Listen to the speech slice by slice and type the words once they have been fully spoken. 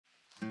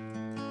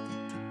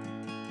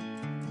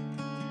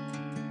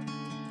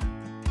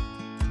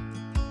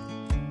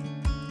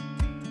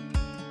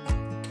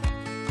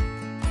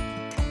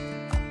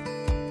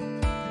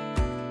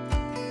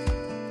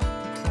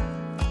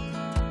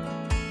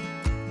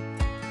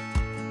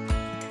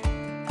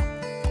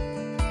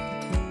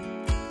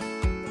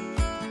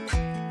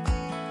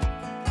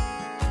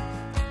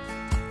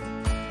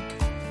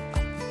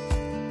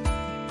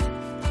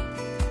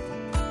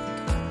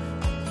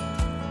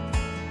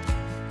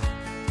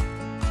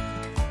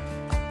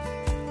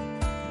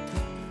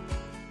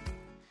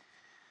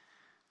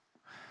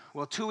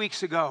Well, 2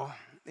 weeks ago,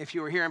 if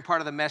you were hearing part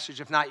of the message,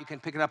 if not, you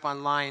can pick it up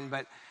online,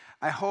 but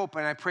I hope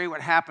and I pray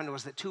what happened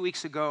was that 2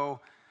 weeks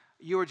ago,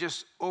 you were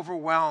just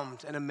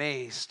overwhelmed and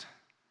amazed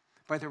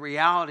by the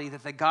reality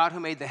that the God who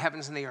made the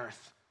heavens and the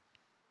earth,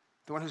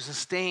 the one who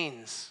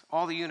sustains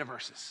all the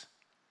universes,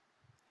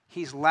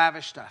 he's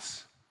lavished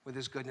us with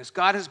his goodness.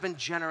 God has been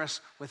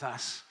generous with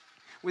us,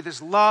 with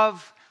his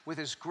love, with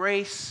his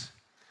grace,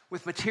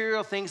 with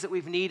material things that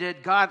we've needed.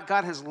 God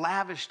has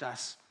lavished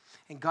us,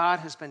 and God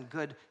has been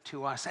good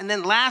to us. And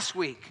then last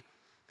week,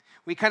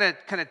 we kind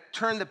of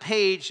turned the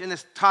page in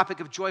this topic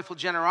of joyful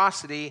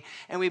generosity,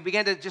 and we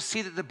began to just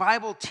see that the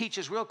Bible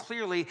teaches real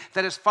clearly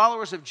that as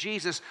followers of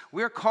Jesus,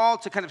 we're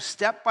called to kind of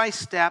step by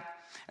step,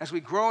 as we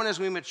grow and as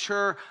we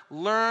mature,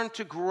 learn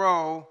to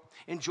grow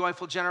in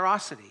joyful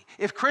generosity.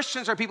 If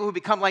Christians are people who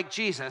become like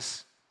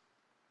Jesus,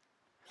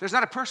 there's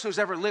not a person who's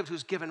ever lived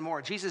who's given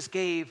more. Jesus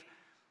gave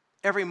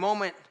every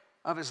moment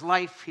of his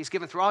life. He's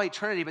given through all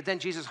eternity, but then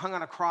Jesus hung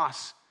on a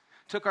cross,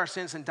 took our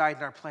sins and died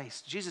in our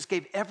place. Jesus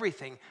gave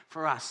everything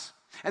for us.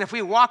 And if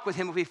we walk with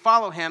him, if we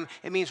follow him,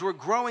 it means we're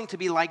growing to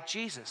be like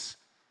Jesus.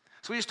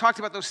 So we just talked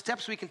about those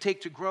steps we can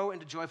take to grow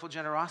into joyful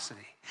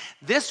generosity.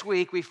 This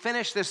week, we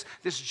finished this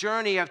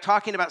journey of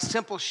talking about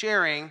simple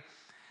sharing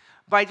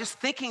by just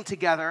thinking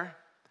together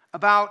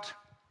about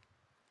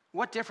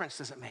what difference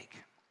does it make?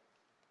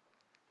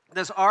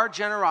 Does our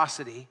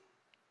generosity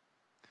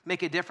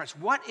make a difference?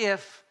 What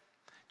if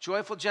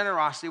joyful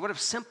generosity, what if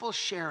simple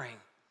sharing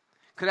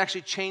could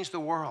actually change the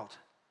world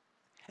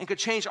and could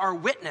change our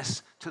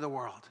witness to the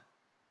world?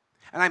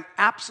 And I'm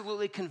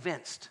absolutely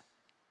convinced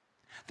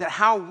that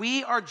how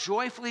we are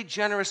joyfully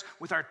generous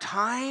with our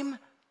time,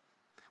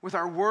 with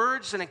our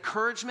words and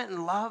encouragement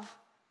and love,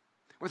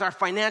 with our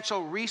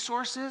financial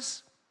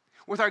resources,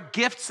 with our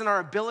gifts and our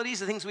abilities,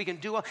 the things we can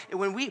do,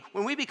 when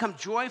we become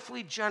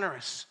joyfully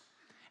generous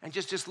and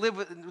just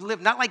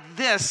live not like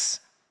this,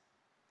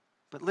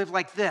 but live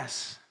like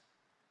this,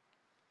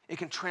 it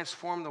can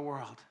transform the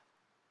world.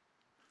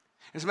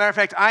 As a matter of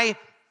fact, I've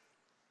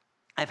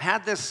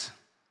had this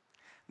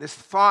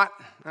thought,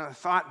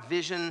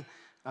 vision,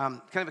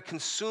 kind of a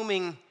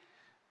consuming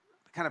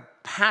kind of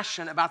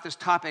passion about this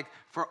topic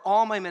for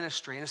all my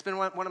ministry. And it's been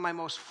one of my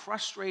most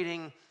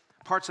frustrating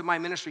parts of my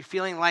ministry,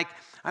 feeling like,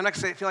 I'm not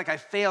going to say feel like I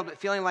failed, but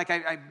feeling like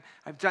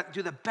I've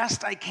do the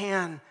best I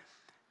can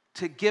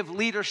to give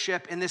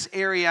leadership in this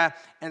area,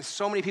 and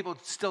so many people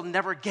still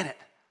never get it.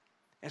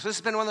 And so this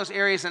has been one of those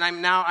areas, and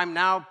I'm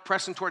now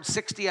pressing towards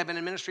 60. I've been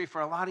in ministry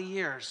for a lot of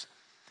years.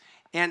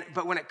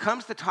 But when it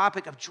comes to the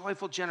topic of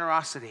joyful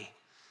generosity,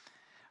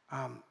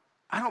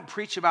 I don't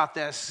preach about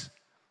this.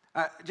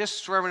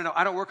 Just so everyone knows,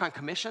 I don't work on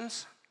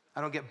commissions. I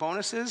don't get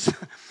bonuses.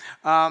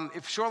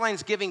 If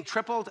Shoreline's giving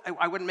tripled,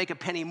 I wouldn't make a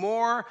penny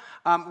more.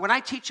 When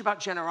I teach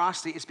about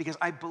generosity, it's because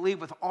I believe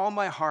with all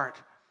my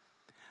heart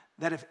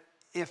that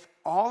if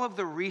all of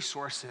the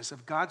resources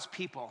of God's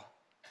people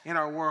in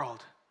our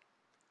world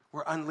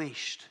were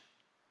unleashed,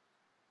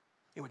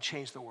 it would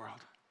change the world.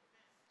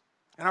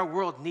 And our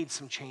world needs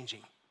some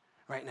changing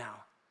right now.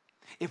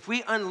 If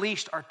we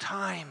unleashed our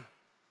time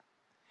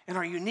and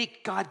our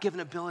unique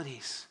God-given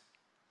abilities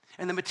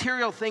and the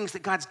material things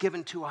that God's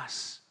given to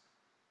us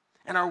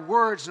and our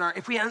words,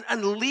 if we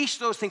unleash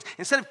those things,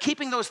 instead of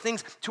keeping those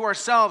things to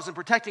ourselves and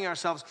protecting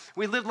ourselves,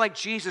 we lived like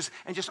Jesus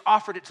and just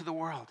offered it to the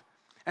world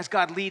as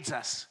God leads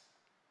us.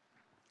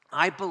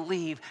 I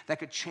believe that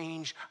could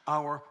change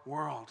our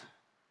world.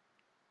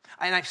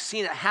 And I've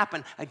seen it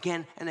happen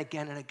again and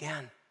again and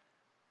again.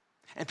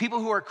 And people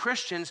who are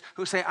Christians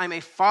who say, I'm a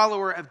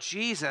follower of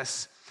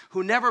Jesus,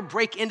 who never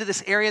break into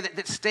this area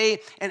that stay,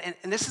 and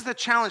this is the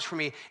challenge for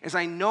me, is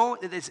I know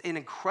that it's an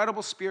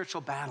incredible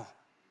spiritual battle.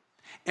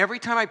 Every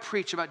time I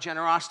preach about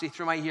generosity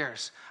through my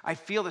years, I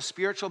feel the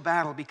spiritual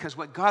battle, because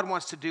what God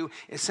wants to do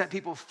is set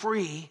people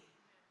free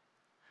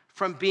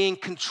from being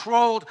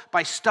controlled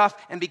by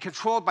stuff and be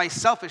controlled by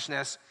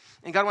selfishness,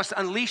 and God wants to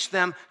unleash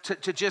them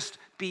to just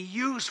be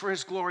used for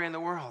his glory in the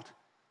world.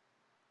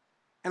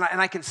 And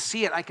I can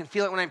see it, I can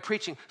feel it when I'm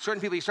preaching.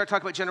 Certain people, you start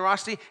talking about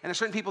generosity, and there's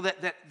certain people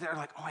that are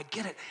like, oh, I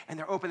get it, and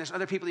they're open. There's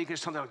other people that you can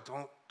just tell them,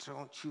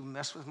 don't you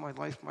mess with my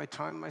life, my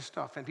time, my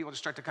stuff. And people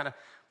just start to kind of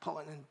pull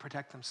in and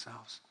protect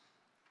themselves.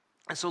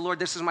 And so, Lord,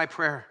 this is my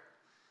prayer.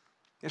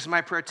 This is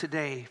my prayer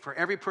today for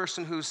every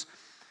person who's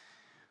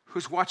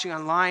watching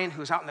online,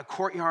 who's out in the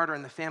courtyard or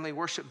in the family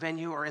worship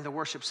venue or in the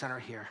worship center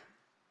here,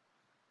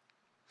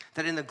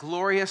 that in the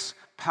glorious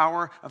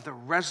power of the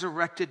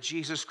resurrected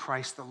Jesus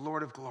Christ, the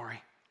Lord of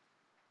glory,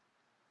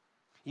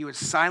 you would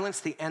silence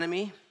the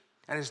enemy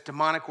and his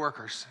demonic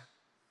workers.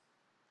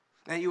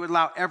 And you would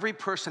allow every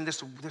person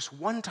this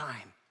one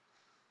time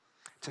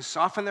to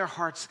soften their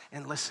hearts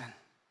and listen.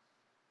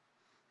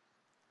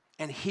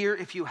 And hear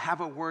if you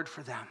have a word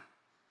for them.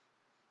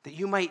 That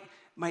you might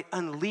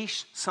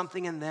unleash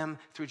something in them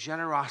through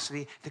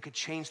generosity that could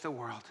change the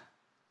world.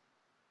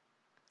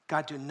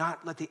 God, do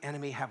not let the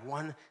enemy have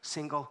one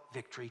single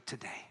victory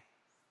today.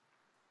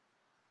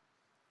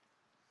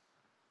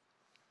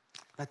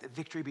 Let the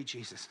victory be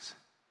Jesus's.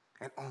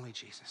 And only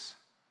Jesus.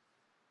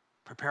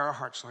 Prepare our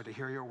hearts, Lord, to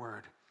hear your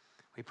word.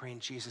 We We pray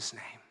in Jesus'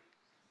 name.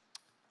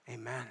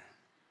 Amen.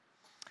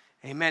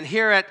 Amen.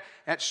 Here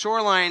at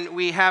Shoreline,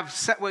 we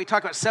talk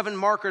about 7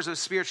 markers of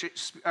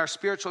our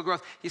spiritual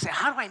growth. You say,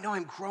 how do I know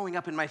I'm growing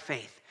up in my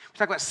faith? We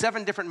talk about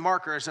 7 different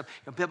markers of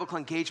biblical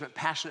engagement,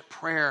 passionate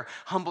prayer,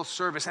 humble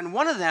service. And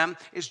one of them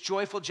is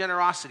joyful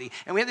generosity.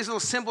 And we have these little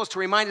symbols to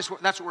remind us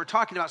that's what we're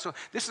talking about. So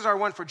this is our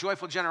one for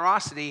joyful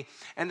generosity.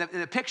 And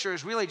the picture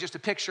is really just a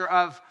picture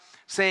of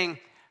saying,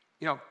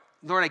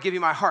 Lord, I give you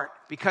my heart.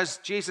 Because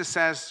Jesus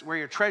says, where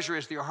your treasure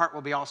is, your heart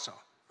will be also,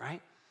 right?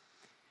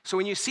 So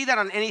when you see that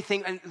on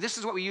anything, and this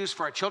is what we use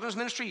for our children's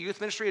ministry, youth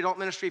ministry, adult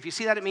ministry, if you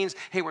see that, it means,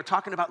 hey, we're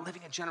talking about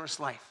living a generous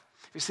life.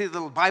 If you see the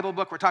little Bible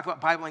book, we're talking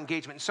about Bible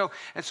engagement.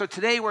 And so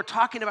today we're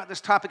talking about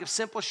this topic of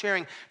simple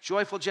sharing,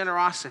 joyful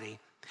generosity.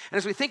 And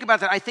as we think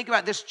about that, I think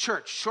about this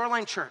church,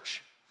 Shoreline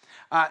Church.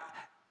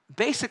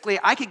 Basically,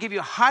 I could give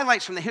you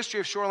highlights from the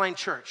history of Shoreline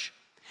Church,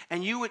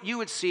 and you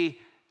would see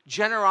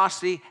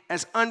generosity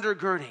as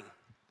undergirding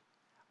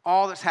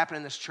all that's happened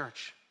in this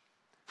church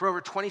for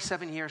over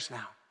 27 years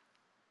now.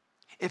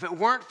 If it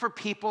weren't for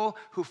people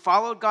who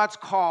followed God's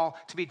call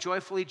to be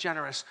joyfully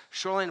generous,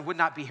 Shoreline would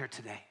not be here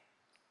today.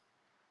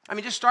 I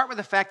mean, just start with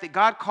the fact that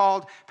God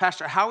called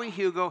Pastor Howie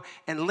Hugo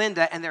and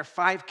Linda and their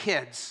 5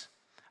 kids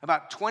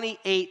about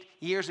 28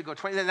 years ago.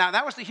 Now,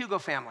 that was the Hugo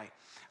family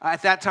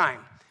at that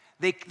time.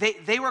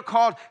 They were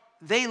called,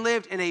 they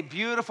lived in a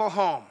beautiful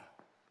home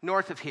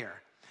north of here.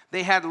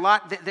 They had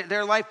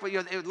their life,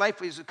 life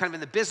was kind of in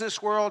the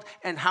business world,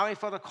 and Howie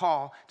felt a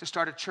call to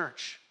start a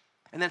church.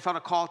 And then felt a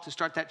call to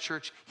start that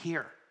church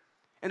here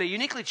in a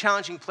uniquely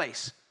challenging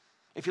place.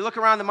 If you look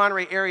around the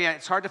Monterey area,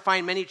 it's hard to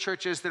find many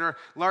churches that are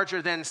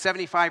larger than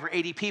 75 or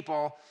 80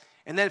 people,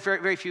 and then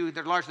very, very few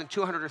that are larger than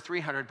 200 or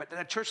 300. But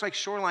a church like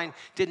Shoreline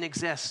didn't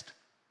exist.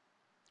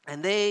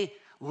 And they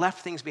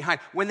left things behind.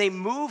 When they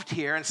moved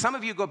here, and some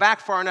of you go back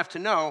far enough to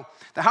know,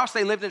 the house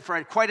they lived in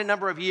for quite a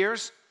number of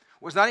years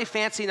was not a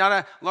fancy, not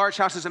a large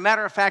house. As a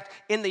matter of fact,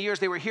 in the years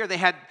they were here, they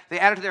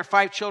added to their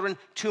 5 children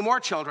 2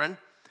 more children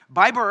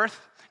by birth,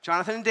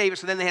 Jonathan and David,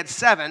 so then they had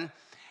 7.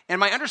 And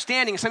my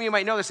understanding, some of you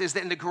might know this, is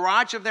that in the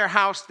garage of their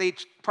house, they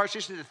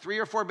partitioned into 3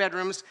 or 4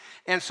 bedrooms.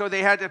 And so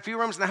they had a few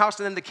rooms in the house,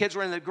 and then the kids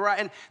were in the garage.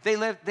 And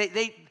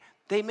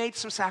they made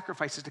some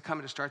sacrifices to come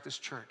and to start this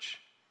church.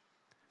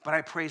 But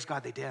I praise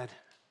God they did.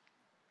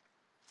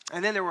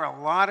 And then there were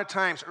a lot of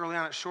times early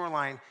on at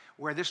Shoreline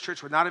where this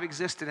church would not have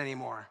existed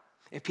anymore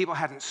if people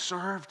hadn't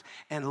served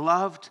and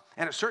loved.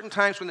 And at certain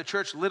times when the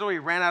church literally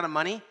ran out of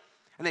money,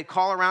 and they'd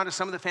call around to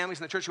some of the families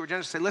in the church who were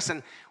generous and say,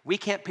 listen, we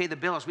can't pay the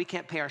bills. We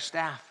can't pay our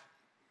staff.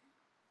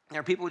 And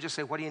our people would just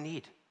say, what do you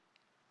need?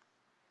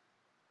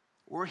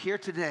 We're here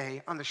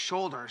today on the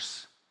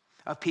shoulders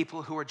of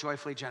people who are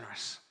joyfully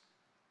generous.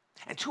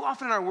 And too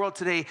often in our world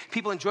today,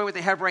 people enjoy what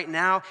they have right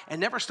now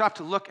and never stop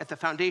to look at the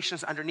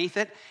foundations underneath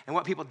it and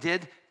what people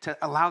did to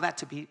allow that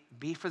to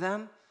be for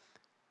them.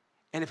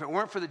 And if it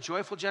weren't for the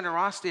joyful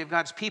generosity of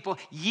God's people,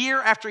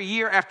 year after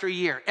year after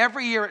year,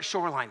 every year at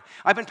Shoreline,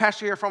 I've been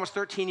pastor here for almost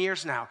 13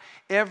 years now.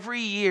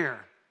 Every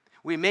year,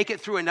 we make it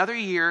through another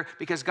year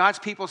because God's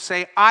people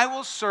say, I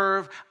will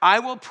serve, I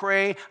will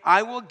pray,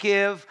 I will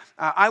give,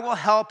 I will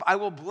help, I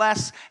will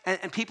bless.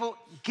 And people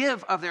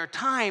give of their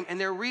time and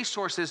their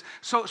resources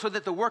so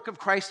that the work of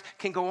Christ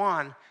can go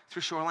on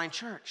through Shoreline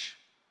Church.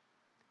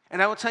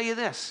 And I will tell you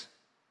this.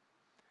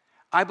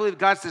 I believe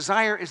God's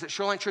desire is that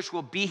Shoreline Church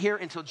will be here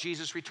until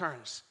Jesus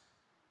returns,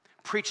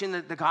 preaching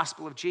the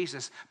gospel of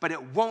Jesus. But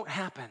it won't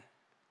happen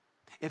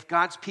if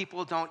God's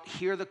people don't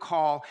hear the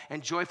call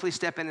and joyfully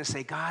step in and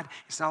say, God,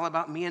 it's not all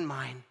about me and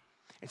mine.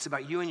 It's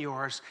about you and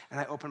yours, and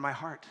I open my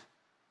heart.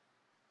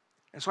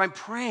 And so I'm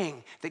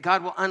praying that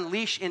God will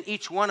unleash in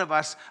each one of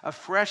us a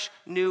fresh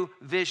new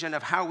vision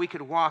of how we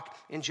could walk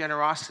in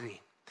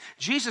generosity.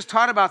 Jesus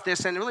taught about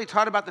this and really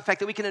taught about the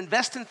fact that we can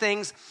invest in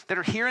things that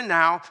are here and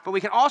now, but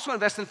we can also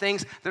invest in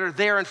things that are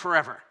there and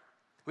forever.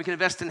 We can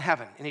invest in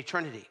heaven, in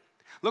eternity.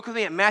 Look with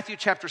me at Matthew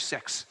chapter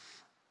 6.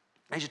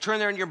 As you turn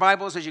there in your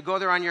Bibles, as you go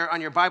there on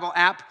your Bible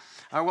app,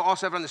 we'll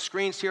also have it on the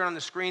screens here, on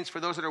the screens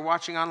for those that are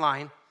watching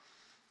online.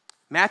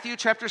 Matthew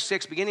chapter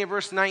 6, beginning of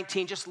verse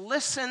 19. Just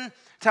listen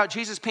to how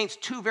Jesus paints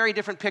 2 very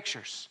different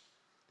pictures.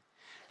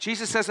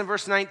 Jesus says in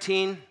verse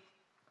 19,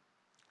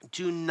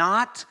 do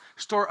not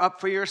store up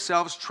for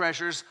yourselves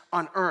treasures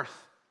on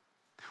earth,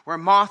 where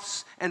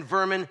moths and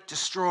vermin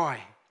destroy,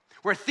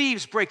 where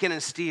thieves break in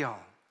and steal.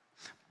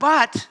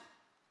 But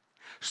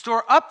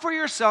store up for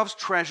yourselves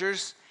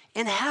treasures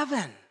in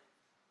heaven,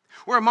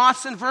 where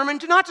moths and vermin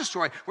do not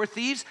destroy, where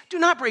thieves do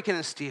not break in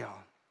and steal.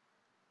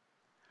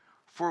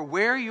 For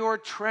where your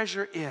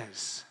treasure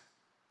is,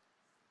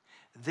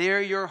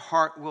 there your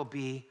heart will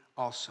be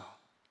also.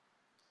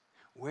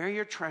 Where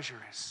your treasure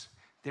is,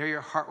 there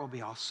your heart will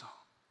be also.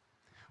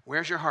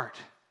 Where's your heart?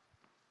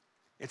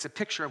 It's a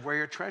picture of where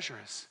your treasure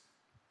is.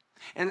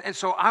 And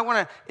so I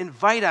want to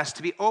invite us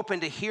to be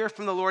open to hear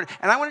from the Lord.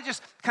 And I want to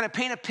just kind of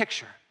paint a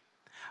picture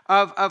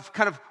of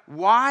kind of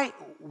why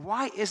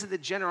is it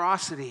that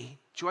generosity,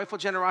 joyful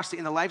generosity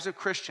in the lives of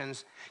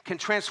Christians can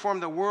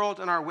transform the world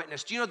and our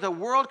witness. Do you know the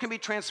world can be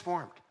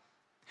transformed?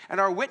 And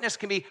our witness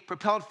can be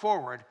propelled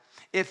forward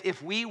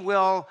if we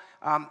will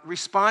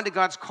respond to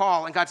God's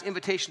call and God's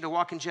invitation to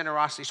walk in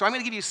generosity. So I'm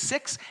going to give you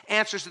 6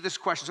 answers to this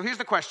question. So here's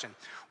the question.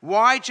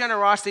 Why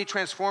generosity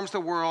transforms the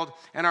world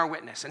and our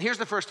witness? And here's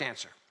the first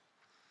answer.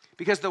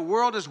 Because the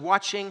world is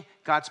watching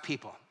God's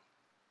people.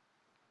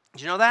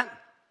 Did you know that?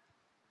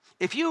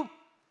 If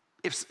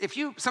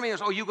somebody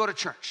goes, oh, you go to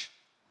church.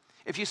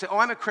 If you say, oh,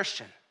 I'm a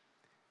Christian.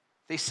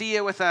 They see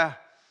you with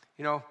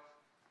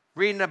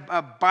reading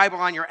a Bible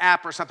on your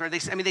app or something. They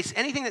say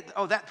anything that,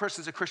 oh, that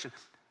person's a Christian.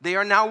 They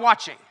are now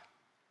watching.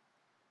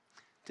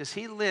 Does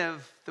he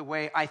live the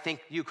way I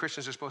think you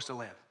Christians are supposed to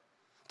live?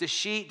 Does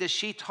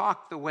she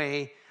talk the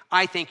way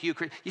I think you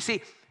Christians? You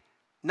see,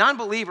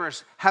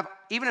 non-believers have,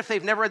 even if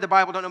they've never read the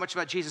Bible, don't know much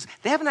about Jesus,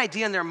 they have an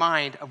idea in their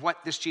mind of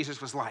what this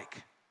Jesus was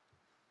like.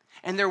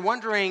 And they're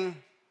wondering,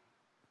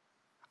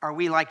 are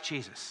we like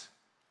Jesus?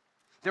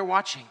 They're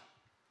watching.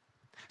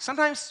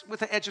 Sometimes with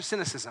the edge of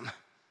cynicism.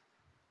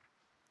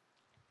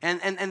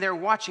 And they're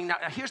watching. Now,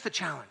 here's the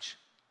challenge.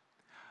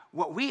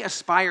 What we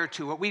aspire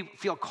to, what we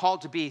feel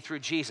called to be through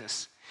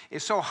Jesus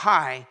is so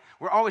high,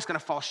 we're always going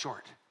to fall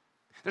short.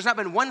 There's not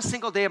been one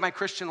single day of my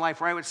Christian life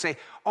where I would say,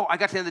 oh, I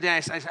got to the end of the day,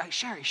 and I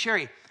said,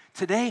 Sherry,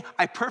 today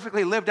I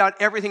perfectly lived out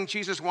everything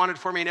Jesus wanted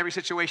for me in every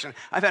situation.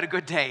 I've had a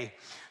good day.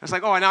 It's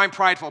like, oh, now I'm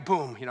prideful,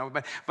 boom,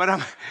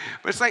 But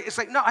it's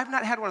like, no, I've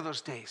not had one of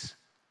those days.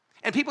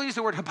 And people use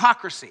the word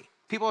hypocrisy.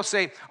 People will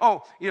say,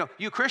 oh,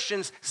 you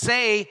Christians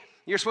say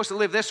you're supposed to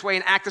live this way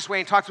and act this way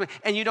and talk this way,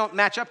 and you don't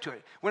match up to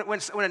it.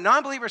 When a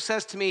non-believer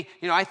says to me,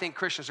 I think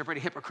Christians are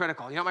pretty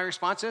hypocritical, you know what my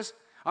response is?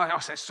 Oh,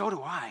 I'll say, so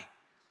do I.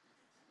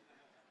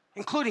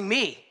 Including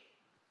me.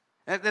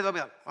 And they'll be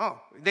like, oh,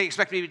 they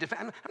expect me to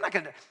defend. I'm not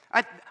going to.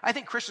 I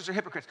think Christians are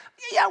hypocrites.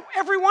 Yeah,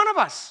 every one of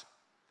us.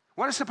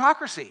 What is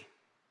hypocrisy?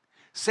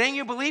 Saying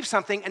you believe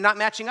something and not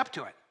matching up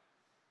to it.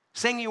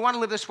 Saying you want to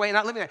live this way and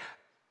not living it.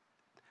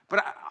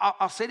 But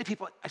I'll say to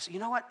people, I say, you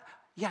know what?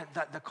 Yeah,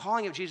 the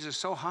calling of Jesus is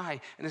so high,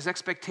 and his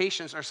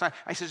expectations are so high.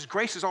 I said, his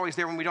grace is always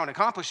there when we don't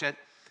accomplish it.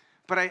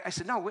 But I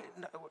said, no,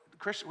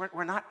 Christian,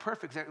 we're not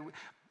perfect.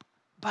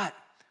 But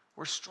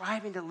we're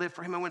striving to live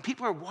for him. And when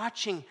people are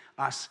watching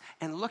us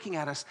and looking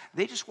at us,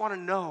 they just want to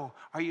know,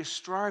 are you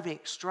striving?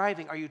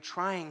 Are you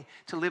trying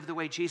to live the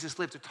way Jesus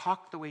lived, to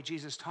talk the way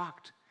Jesus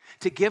talked,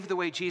 to give the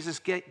way Jesus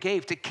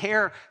gave, to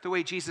care the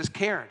way Jesus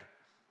cared?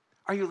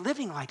 Are you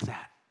living like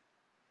that?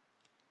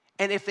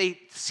 And if they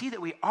see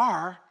that we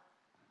are,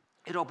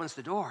 it opens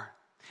the door.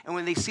 And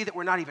when they see that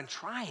we're not even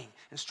trying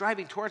and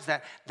striving towards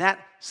that, that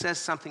says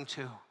something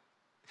too.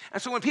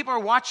 And so when people are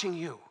watching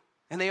you,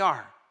 and they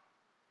are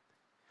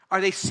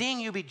they seeing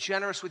you be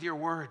generous with your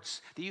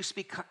words? That you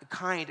speak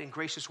kind and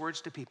gracious words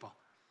to people?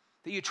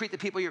 That you treat the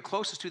people you're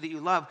closest to, that you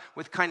love,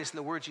 with kindness in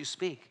the words you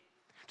speak?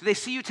 Do they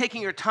see you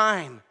taking your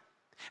time?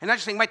 And not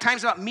just saying, my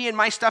time's about me and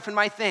my stuff and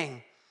my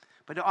thing,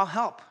 but I'll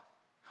help.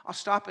 I'll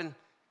stop and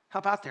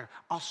help out there.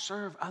 I'll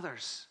serve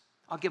others.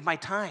 I'll give my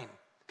time.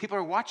 People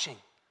are watching.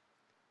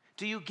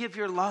 Do you give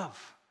your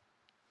love?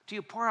 Do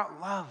you pour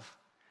out love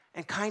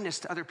and kindness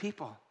to other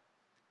people?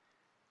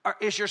 Or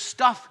is your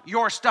stuff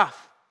your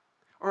stuff?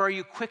 Or are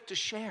you quick to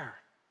share?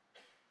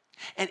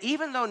 And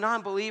even though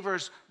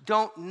non-believers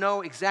don't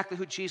know exactly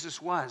who Jesus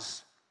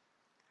was,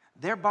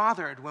 they're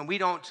bothered when we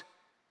don't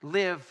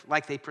live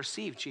like they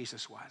perceive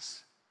Jesus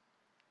was.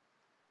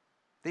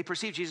 They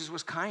perceive Jesus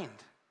was kind,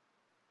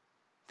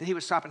 that he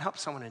would stop and help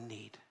someone in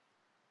need,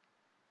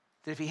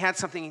 that if he had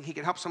something he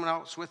could help someone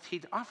else with,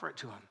 he'd offer it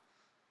to him.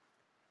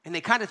 And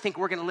they kind of think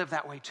we're going to live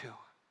that way too.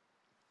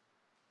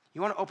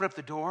 You want to open up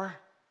the door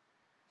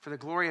for the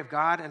glory of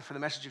God and for the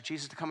message of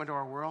Jesus to come into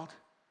our world?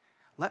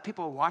 Let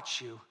people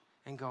watch you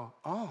and go,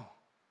 oh,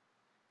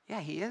 yeah,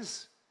 he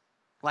is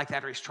like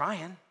that, or he's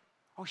trying.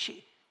 Oh,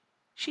 she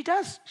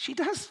does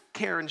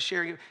care and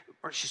share you,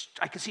 or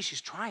I can see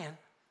she's trying.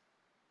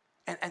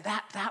 And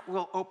that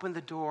will open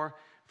the door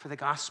for the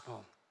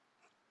gospel.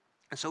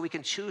 And so we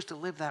can choose to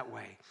live that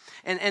way.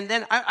 And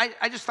then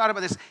I just thought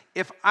about this.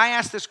 If I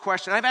ask this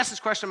question, I've asked this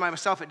question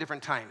myself at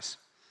different times.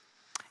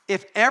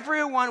 If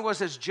everyone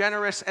was as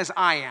generous as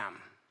I am,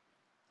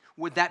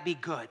 would that be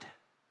good?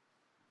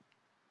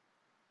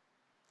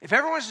 If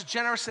everyone was as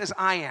generous as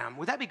I am,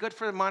 would that be good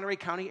for the Monterey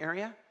County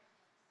area?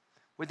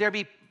 Would there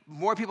be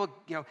more people,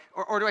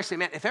 or do I say,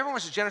 man, if everyone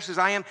was as generous as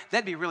I am,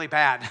 that'd be really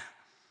bad.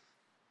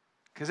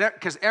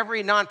 Because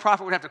every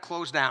nonprofit would have to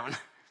close down.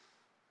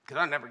 Because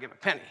I'll never give a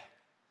penny.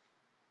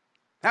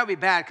 That would be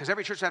bad, because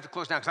every church would have to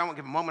close down, because I won't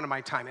give a moment of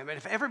my time. I mean,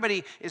 if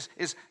everybody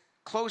is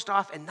closed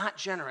off and not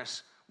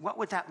generous, what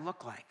would that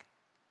look like?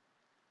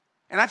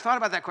 And I've thought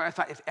about that. I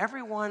thought, if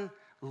everyone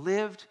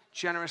lived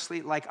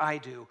generously like I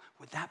do,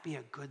 would that be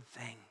a good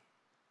thing?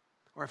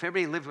 Or if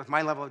everybody lived with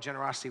my level of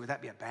generosity, would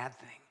that be a bad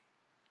thing?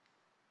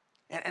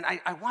 And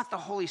I want the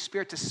Holy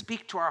Spirit to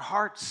speak to our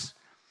hearts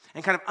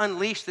and kind of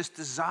unleash this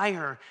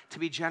desire to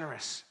be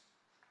generous.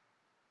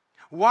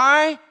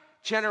 Why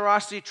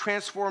generosity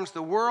transforms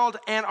the world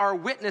and our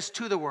witness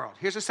to the world.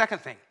 Here's the second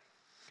thing.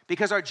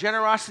 Because our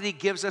generosity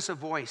gives us a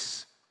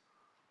voice.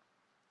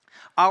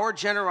 Our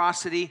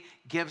generosity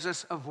gives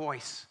us a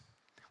voice.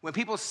 When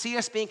people see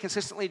us being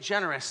consistently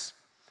generous,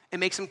 it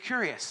makes them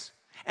curious.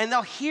 And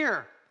they'll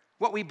hear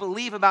what we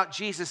believe about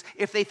Jesus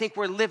if they think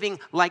we're living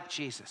like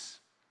Jesus.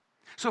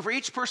 So for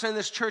each person in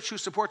this church who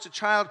supports a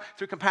child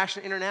through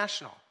Compassion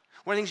International,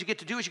 one of the things you get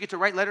to do is you get to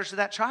write letters to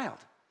that child.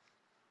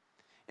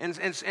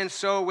 And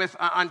so with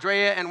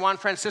Andrea and Juan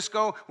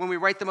Francisco, when we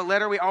write them a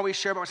letter, we always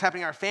share about what's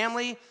happening in our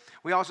family.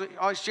 We also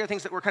always share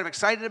things that we're kind of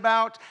excited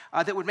about,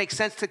 that would make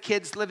sense to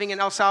kids living in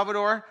El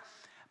Salvador.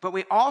 But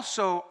we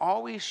also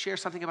always share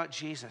something about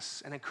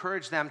Jesus and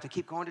encourage them to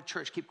keep going to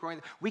church, keep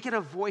growing. We get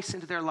a voice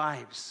into their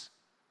lives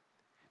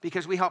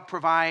because we help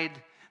provide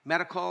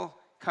medical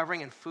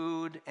covering and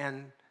food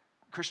and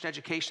Christian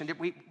education.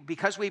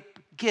 Because we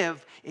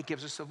give, it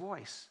gives us a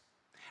voice.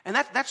 And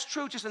that's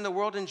true just in the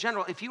world in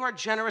general. If you are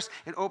generous,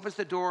 it opens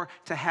the door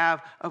to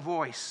have a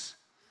voice.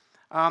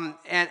 And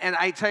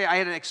I tell you, I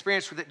had an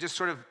experience that just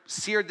sort of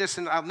seared this,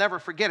 and I'll never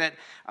forget it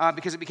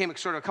because it became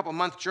sort of a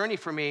couple-month journey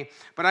for me.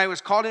 But I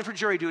was called in for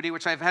jury duty,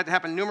 which I've had to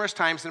happen numerous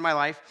times in my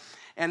life.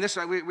 And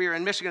we were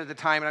in Michigan at the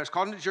time, and I was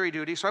called into jury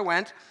duty, so I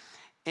went.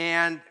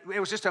 And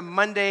it was just a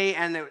Monday,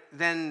 and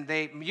then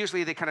they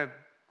kind of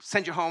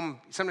send you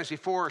home sometimes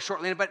before or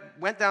shortly, but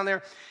went down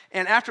there.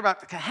 And after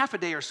about half a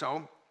day or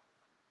so,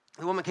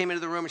 the woman came into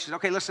the room and she said,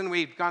 okay, listen,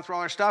 we've gone through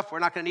all our stuff. We're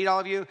not going to need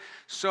all of you.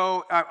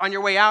 So on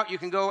your way out, you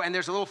can go, and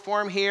there's a little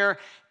form here,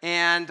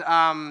 and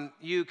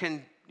you'll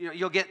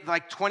get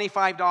like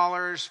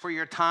 $25 for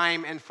your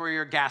time and for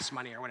your gas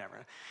money or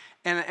whatever.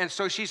 And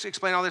so she's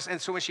explained all this,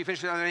 and so when she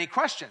finished, are there any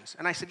questions?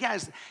 And I said, yeah,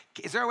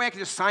 is there a way I can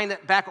just sign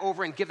that back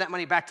over and give that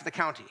money back to the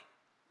county?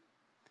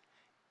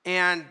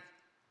 And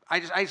I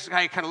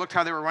kind of looked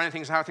how they were running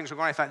things, how things were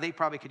going. I thought they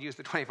probably could use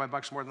the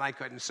 $25 more than I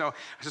could. And so I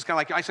was just kind of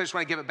like, I just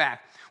want to give it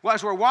back. Well,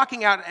 as we're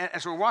walking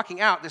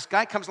out, this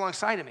guy comes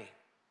alongside of me.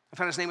 I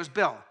found his name was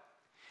Bill.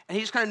 And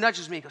he just kind of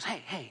nudges me. He goes,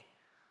 hey,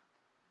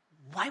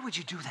 why would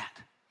you do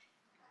that?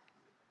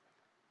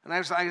 And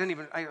I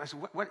said,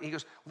 what? He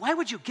goes, why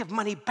would you give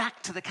money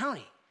back to the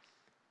county?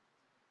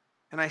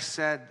 And I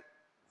said,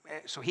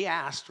 so he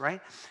asked,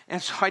 right?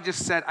 And so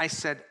I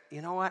said,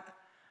 you know what?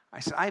 I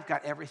said, I've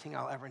got everything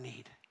I'll ever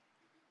need.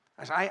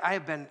 I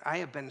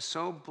have been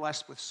so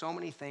blessed with so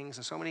many things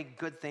and so many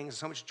good things and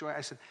so much joy.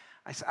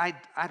 I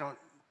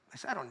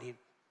don't need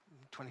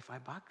 $25.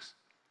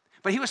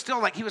 But he was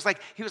still like,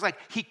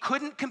 he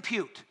couldn't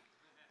compute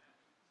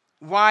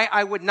why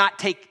I would not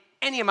take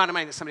any amount of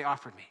money that somebody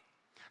offered me.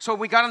 So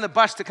we got on the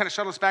bus to kind of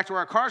shuttle us back to where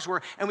our cars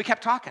were, and we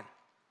kept talking.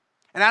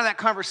 And out of that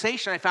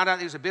conversation, I found out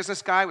he was a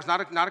business guy, was not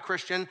a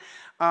Christian,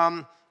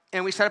 and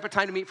we set up a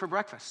time to meet for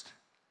breakfast.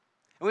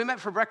 And we met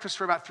for breakfast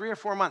for about 3 or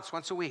 4 months,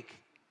 once a week.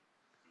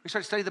 We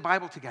started studying the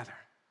Bible together.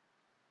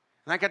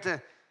 And I got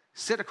to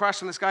sit across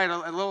from this guy at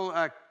a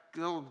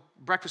little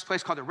breakfast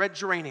place called the Red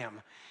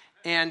Geranium,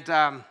 and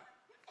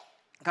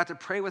got to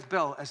pray with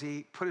Bill as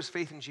he put his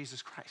faith in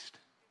Jesus Christ.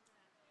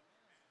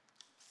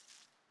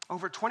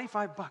 Over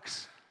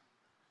 $25.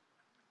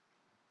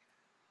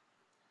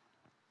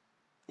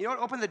 You know what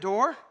opened the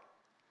door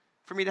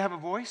for me to have a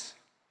voice?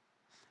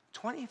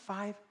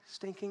 $25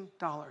 stinking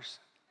dollars.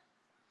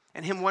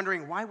 And him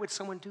wondering, why would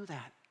someone do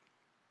that?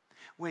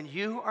 When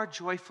you are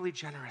joyfully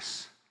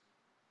generous,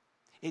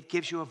 it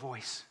gives you a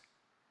voice.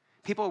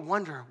 People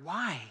wonder,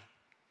 why?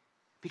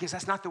 Because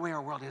that's not the way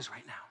our world is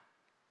right now.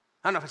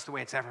 I don't know if it's the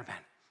way it's ever been,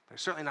 but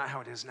it's certainly not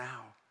how it is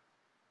now.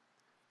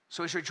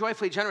 So as you're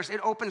joyfully generous,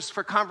 it opens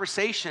for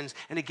conversations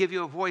and to give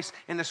you a voice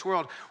in this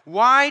world.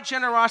 Why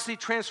generosity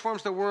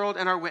transforms the world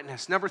and our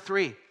witness. Number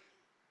 3,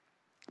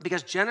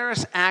 because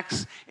generous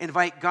acts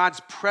invite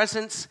God's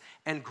presence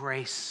and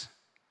grace.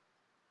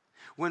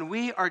 When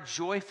we are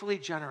joyfully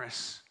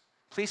generous,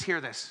 please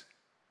hear this,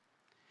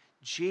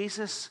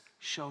 Jesus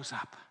shows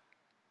up.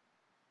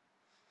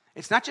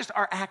 It's not just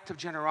our act of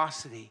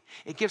generosity.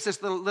 It gives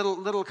this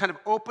little kind of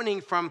opening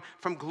from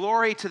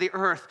glory to the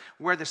earth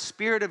where the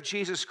Spirit of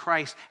Jesus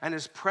Christ and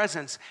His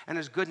presence and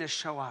His goodness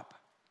show up.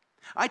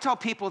 I tell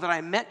people that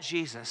I met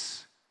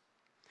Jesus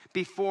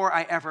before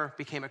I ever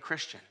became a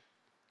Christian.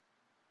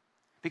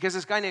 Because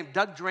this guy named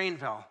Doug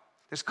Drainville,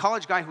 this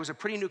college guy who was a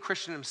pretty new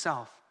Christian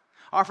himself,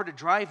 offered to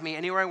drive me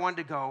anywhere I wanted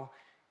to go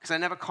because I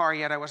didn't have a car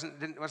yet. I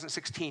wasn't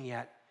 16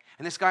 yet.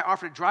 And this guy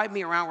offered to drive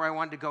me around where I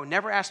wanted to go,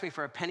 never asked me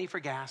for a penny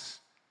for gas.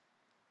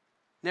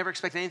 Never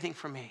expected anything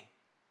from me.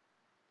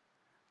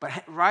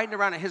 But riding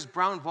around in his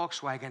brown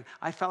Volkswagen,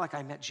 I felt like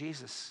I met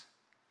Jesus.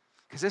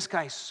 Because this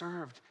guy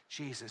served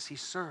Jesus. He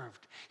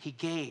served. He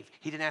gave.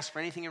 He didn't ask for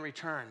anything in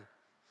return.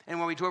 And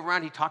when we drove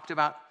around, he talked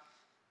about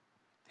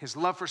his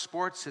love for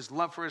sports, his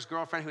love for his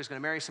girlfriend who was going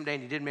to marry someday,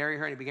 and he did marry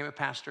her, and he became a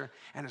pastor,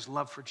 and his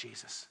love for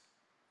Jesus.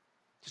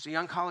 Just a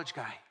young college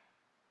guy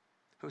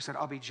who said,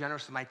 I'll be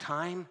generous with my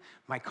time,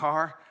 my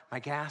car, my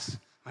gas,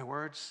 my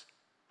words,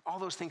 all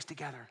those things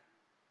together.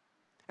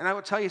 And I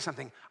will tell you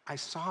something. I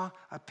saw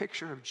a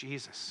picture of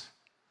Jesus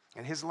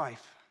and his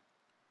life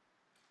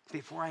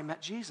before I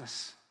met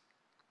Jesus.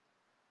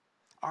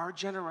 Our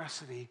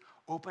generosity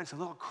opens a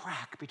little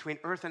crack between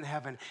earth and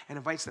heaven and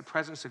invites the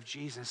presence of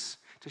Jesus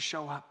to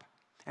show up.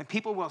 And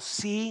people will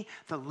see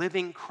the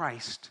living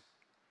Christ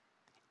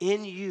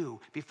in you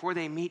before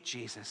they meet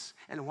Jesus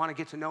and want to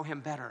get to know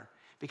him better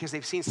because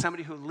they've seen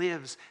somebody who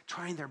lives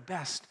trying their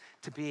best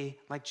to be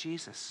like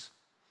Jesus.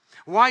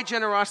 Why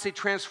generosity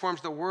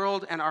transforms the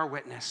world and our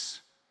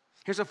witness.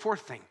 Here's a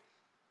fourth thing.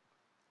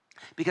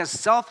 Because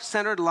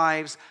self-centered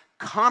lives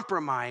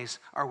compromise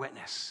our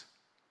witness.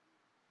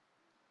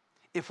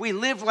 If we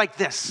live like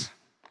this,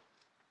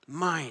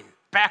 mine,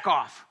 back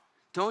off.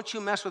 Don't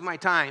you mess with my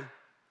time.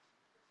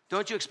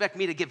 Don't you expect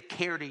me to give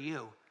care to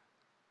you.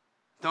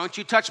 Don't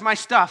you touch my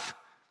stuff.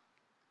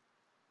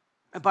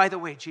 And by the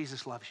way,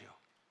 Jesus loves you.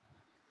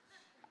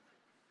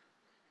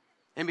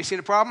 Anybody seen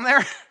a problem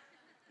there?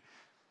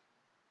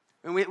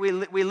 And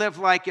we live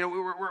like,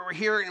 we're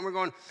here and we're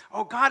going,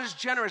 oh, God is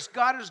generous.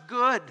 God is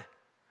good.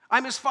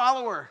 I'm his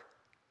follower.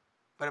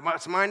 But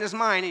what's mine is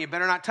mine, and you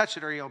better not touch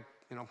it or you'll.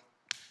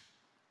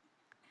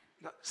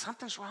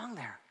 Something's wrong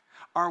there.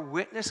 Our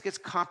witness gets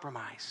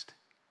compromised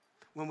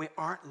when we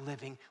aren't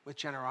living with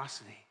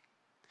generosity.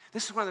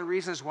 This is one of the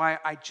reasons why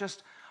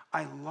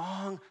I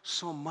long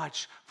so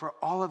much for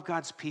all of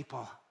God's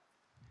people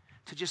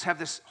to just have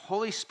this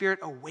Holy Spirit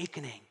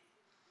awakening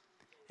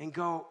and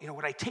go,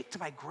 what I take to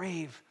my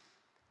grave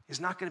is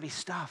not going to be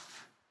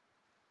stuff.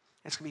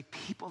 It's going to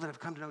be people that have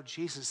come to know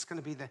Jesus. It's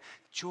going to be the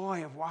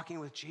joy of walking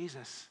with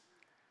Jesus.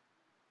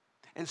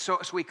 And so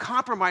we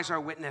compromise our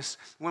witness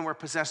when we're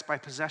possessed by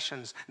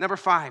possessions. Number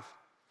 5,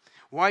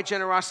 why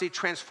generosity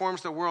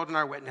transforms the world in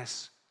our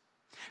witness.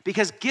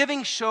 Because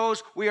giving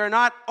shows we are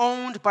not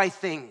owned by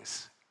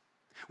things.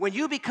 When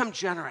you become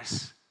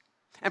generous,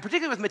 and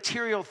particularly with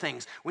material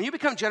things, when you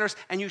become generous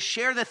and you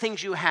share the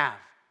things you have,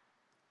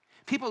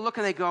 people look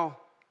and they go,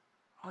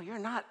 oh, you're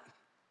not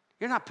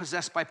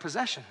possessed by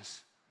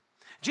possessions.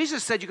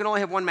 Jesus said you can only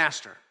have one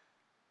master.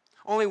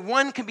 Only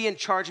one can be in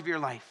charge of your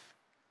life.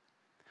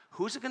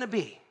 Who's it going to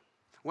be?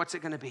 What's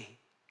it going to be?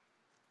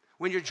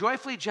 When you're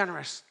joyfully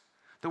generous,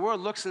 the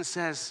world looks and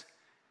says,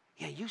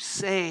 yeah, you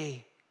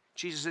say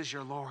Jesus is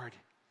your Lord.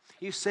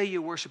 You say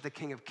you worship the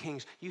King of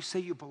Kings. You say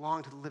you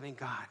belong to the living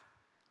God.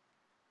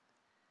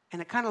 And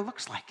it kind of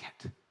looks like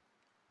it.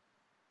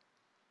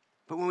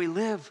 But when we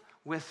live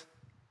with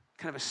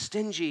kind of a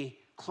stingy,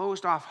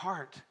 closed-off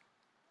heart,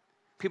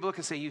 people look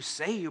and say, you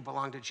say you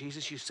belong to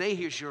Jesus. You say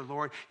he's your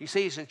Lord. You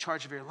say he's in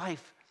charge of your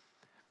life.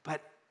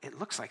 But it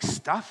looks like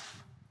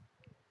stuff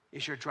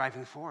is your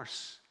driving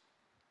force.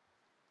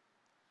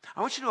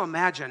 I want you to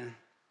imagine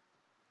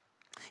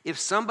if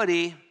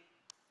somebody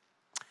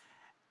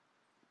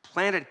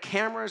planted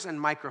cameras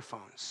and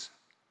microphones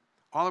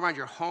all around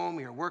your home,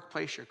 your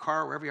workplace, your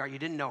car, wherever you are, you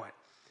didn't know it.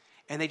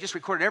 And they just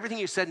recorded everything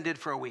you said and did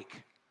for a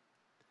week.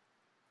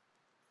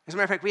 As a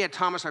matter of fact, we had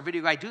Thomas, our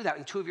video guy, do that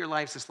in 2 of your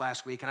lives this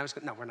last week. And I was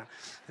no, we're not.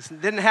 This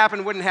didn't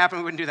happen, wouldn't happen,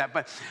 we wouldn't do that.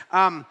 But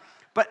I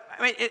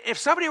mean, if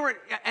somebody were,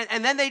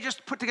 and then they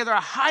just put together a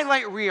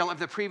highlight reel of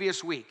the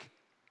previous week,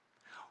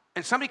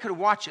 and somebody could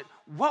watch it,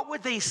 what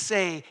would they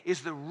say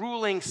is the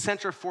ruling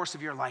center force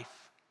of your life?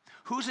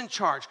 Who's in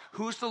charge?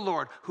 Who's the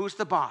Lord? Who's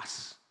the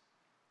boss?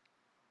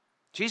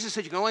 Jesus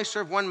said you can only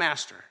serve one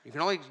master. You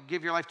can only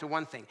give your life to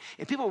one thing.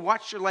 If people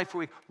watched your life for a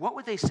week, what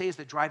would they say is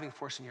the driving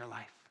force in your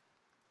life?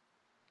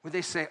 Would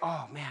they say,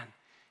 oh man,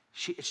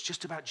 it's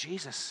just about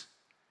Jesus.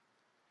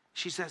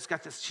 She's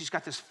got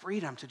this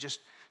freedom to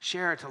just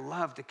share, to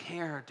love, to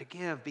care, to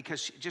give,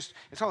 because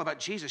it's all about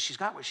Jesus. She's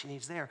got what she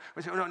needs there.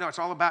 Or say, no, it's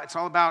all about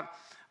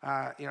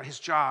his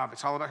job.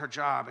 It's all about her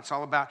job. It's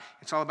all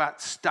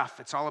about stuff.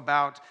 It's all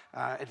about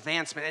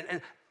advancement.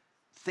 And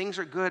things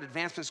are good.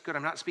 Advancement's good.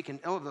 I'm not speaking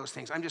ill of those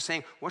things. I'm just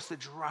saying, what's the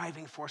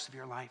driving force of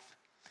your life?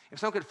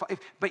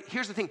 But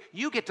here's the thing.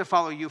 You get to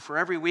follow you for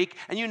every week,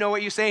 and you know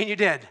what you say and you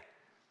did.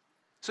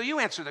 So you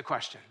answer the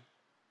question.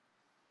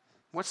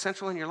 What's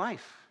central in your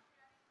life?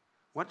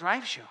 What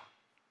drives you?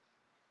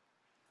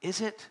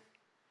 Is it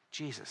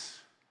Jesus?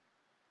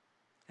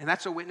 And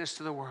that's a witness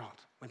to the world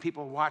when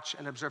people watch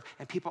and observe,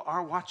 and people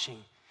are watching,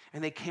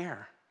 and they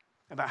care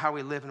about how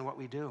we live and what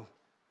we do.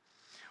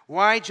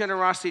 Why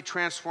generosity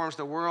transforms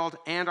the world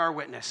and our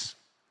witness.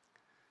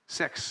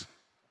 6,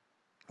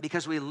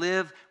 because we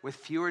live with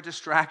fewer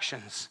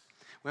distractions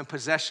when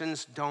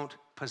possessions don't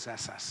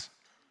possess us.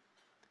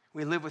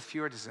 We live with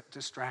fewer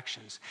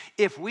distractions.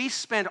 If we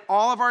spend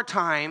all of our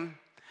time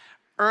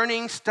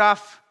earning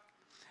stuff,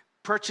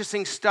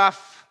 purchasing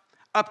stuff,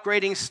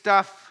 upgrading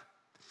stuff,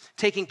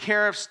 taking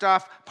care of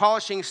stuff,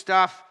 polishing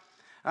stuff,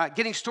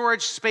 getting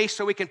storage space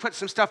so we can put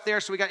some stuff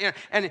there so we got,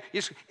 and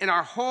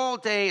our whole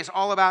day is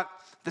all about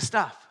the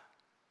stuff.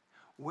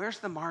 Where's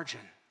the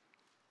margin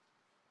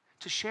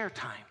to share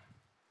time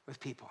with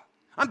people?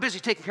 I'm busy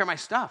taking care of my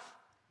stuff.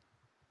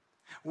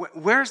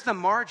 Where's the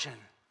margin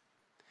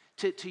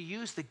to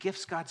use the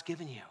gifts God's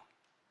given you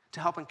to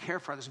help and care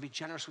for others and be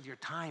generous with your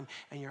time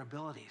and your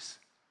abilities?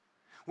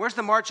 Where's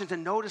the margin to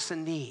notice a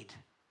need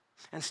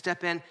and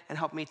step in and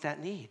help meet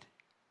that need?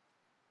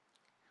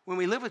 When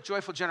we live with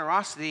joyful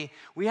generosity,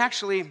 we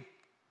actually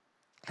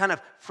kind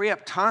of free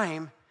up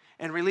time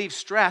and relieve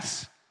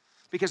stress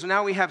because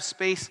now we have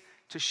space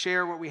to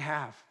share what we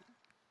have.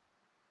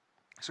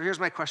 So here's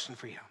my question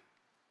for you.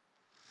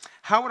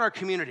 How would our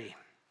community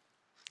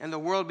and the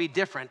world be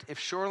different if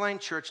Shoreline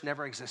Church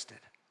never existed?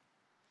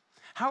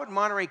 How would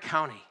Monterey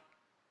County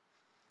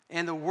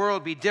and the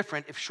world be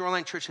different if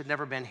Shoreline Church had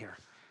never been here?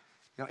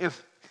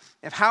 If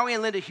Howie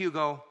and Linda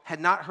Hugo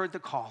had not heard the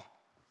call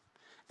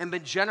and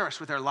been generous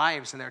with their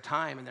lives and their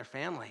time and their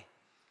family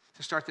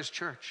to start this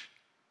church,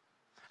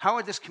 how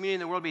would this community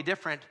and the world be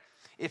different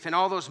if in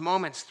all those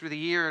moments through the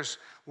years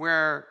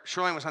where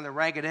Shoreline was on the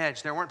ragged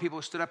edge, there weren't people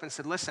who stood up and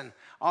said, listen,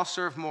 I'll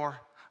serve more,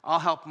 I'll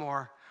help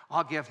more,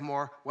 I'll give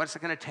more. What's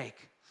it going to take?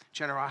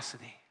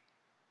 Generosity.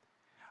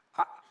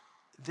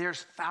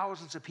 There's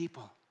thousands of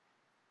people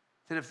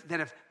that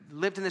have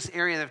lived in this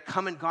area, that have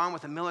come and gone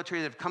with the military,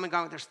 that have come and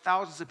gone. There's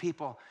thousands of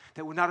people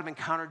that would not have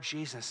encountered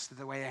Jesus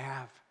the way they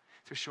have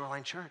through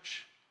Shoreline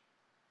Church.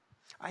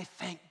 I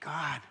thank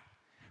God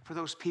for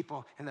those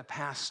people in the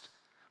past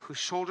whose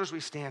shoulders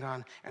we stand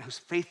on and whose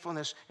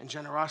faithfulness and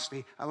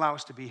generosity allow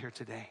us to be here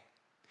today.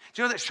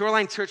 Do you know that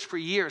Shoreline Church for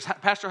years,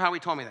 Pastor Howie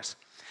told me this.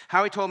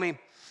 Howie told me,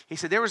 he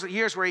said, there was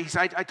years where he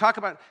said, I talk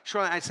about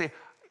Shoreline,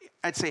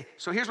 I'd say,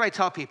 so here's what I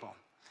tell people.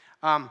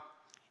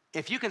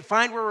 If you can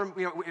find where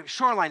we're,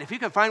 Shoreline, if you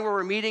can find where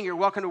we're meeting, you're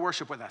welcome to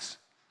worship with us.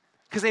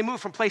 Because they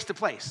move from place to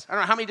place. I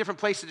don't know how many different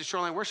places did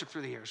Shoreline worship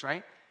through the years,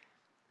 right?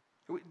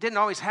 We didn't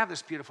always have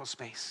this beautiful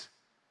space.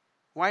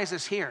 Why is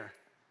this here?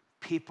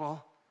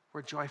 People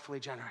were joyfully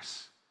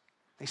generous.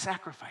 They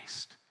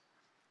sacrificed.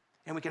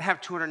 And we could have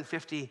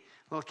 250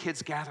 little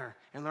kids gather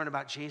and learn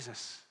about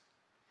Jesus.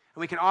 And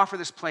we can offer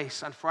this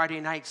place on Friday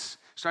nights,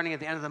 starting at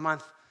the end of the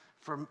month,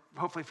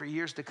 hopefully for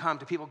years to come,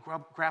 to people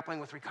grappling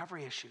with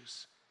recovery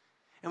issues.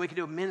 And we can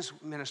do men's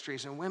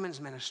ministries and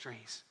women's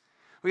ministries.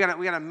 We got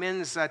a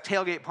men's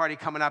tailgate party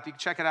coming up. You can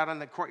check it out on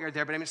the courtyard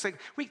there. But I mean, it's like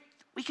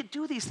we could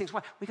do these things.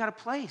 Why? We got a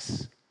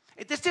place.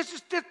 This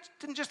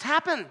didn't just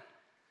happen.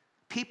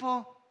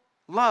 People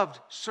loved,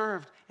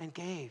 served, and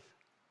gave.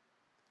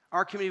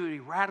 Our community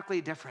would be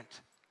radically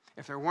different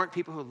if there weren't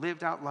people who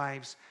lived out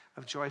lives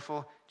of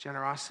joyful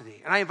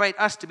generosity. And I invite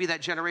us to be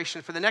that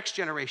generation for the next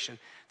generation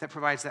that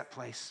provides that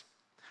place.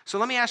 So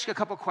let me ask you a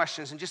couple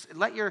questions and just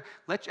and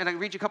I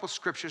read you a couple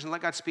scriptures and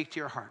let God speak to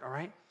your heart, all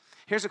right?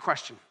 Here's a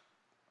question.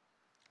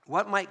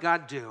 What might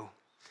God do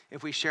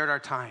if we shared our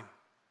time?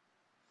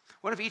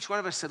 What if each one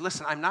of us said,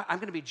 listen, I'm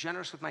going to be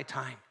generous with my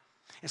time.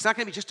 It's not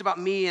going to be just about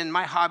me and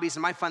my hobbies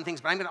and my fun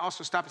things, but I'm going to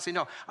also stop and say,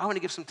 no, I want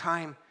to give some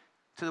time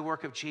to the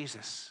work of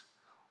Jesus.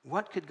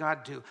 What could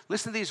God do?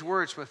 Listen to these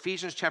words from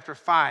Ephesians chapter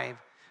 5,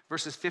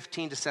 verses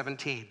 15 to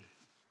 17.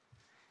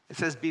 It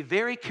says, be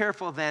very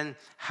careful then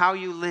how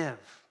you live,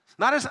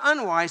 not as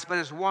unwise, but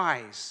as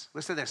wise.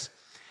 Listen to this.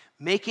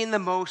 Making the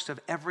most of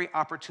every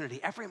opportunity,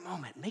 every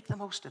moment. Make the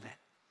most of it,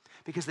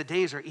 because the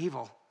days are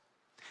evil.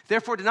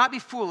 Therefore, do not be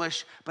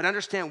foolish, but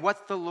understand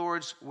what the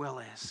Lord's will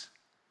is.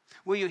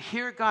 Will you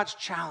hear God's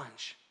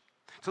challenge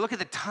to look at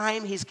the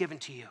time he's given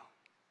to you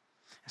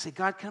and say,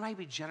 God, can I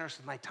be generous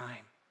with my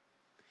time?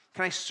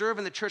 Can I serve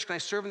in the church? Can I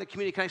serve in the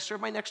community? Can I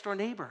serve my next door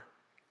neighbor?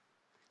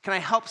 Can I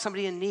help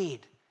somebody in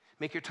need?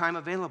 Make your time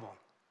available.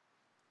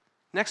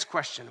 Next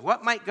question.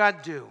 What might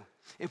God do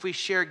if we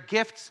share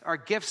our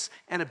gifts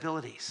and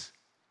abilities?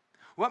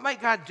 What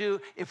might God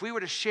do if we were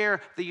to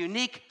share the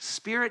unique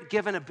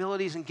Spirit-given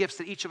abilities and gifts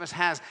that each of us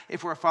has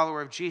if we're a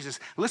follower of Jesus?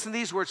 Listen to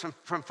these words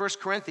from 1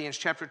 Corinthians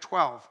chapter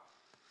 12,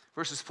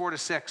 verses 4 to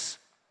 6.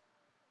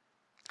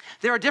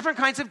 There are different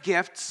kinds of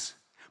gifts,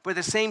 but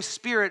the same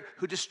Spirit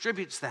who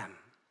distributes them.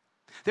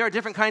 There are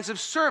different kinds of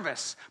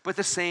service, but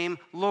the same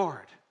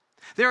Lord.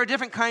 There are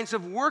different kinds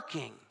of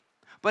working,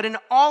 but in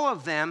all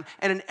of them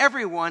and in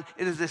everyone,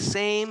 it is the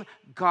same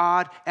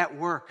God at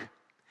work.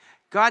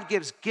 God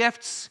gives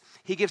gifts.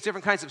 He gives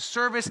different kinds of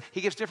service.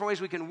 He gives different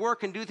ways we can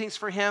work and do things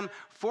for him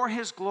for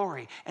his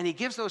glory. And he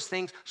gives those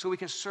things so we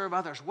can serve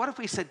others. What if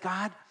we said,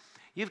 God,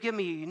 you've given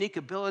me unique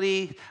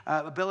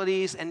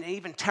abilities and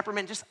even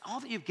temperament, just all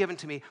that you've given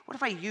to me. What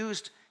if I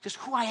used just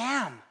who I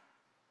am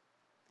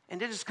and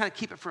didn't just kind of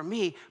keep it for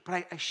me,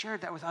 but I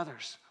shared that with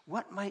others?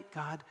 What might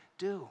God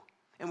do?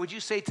 And would you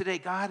say today,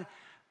 God,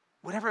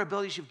 whatever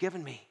abilities you've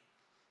given me,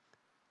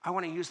 I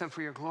want to use them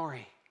for your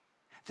glory.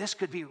 This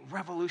could be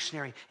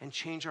revolutionary and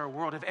change our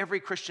world if every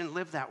Christian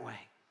lived that way.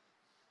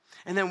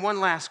 And then one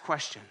last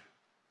question.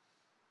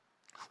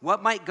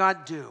 What might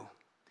God do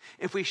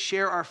if we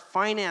share our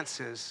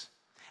finances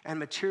and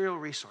material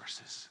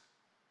resources?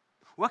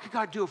 What could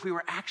God do if we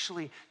were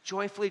actually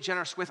joyfully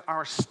generous with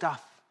our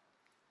stuff?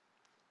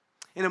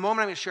 In a moment,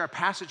 I'm going to share a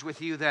passage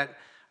with you that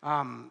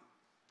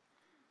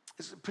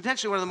is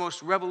potentially one of the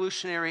most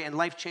revolutionary and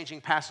life-changing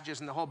passages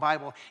in the whole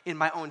Bible in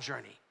my own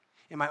journey,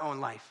 in my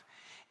own life.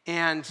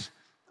 And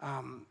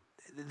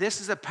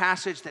this is a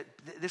passage that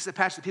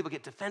people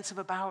get defensive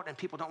about and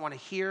people don't want to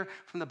hear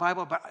from the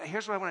Bible. But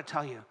here's what I want to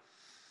tell you.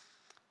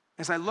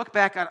 As I look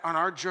back on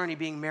our journey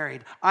being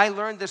married, I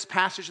learned this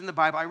passage in the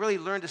Bible. I really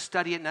learned to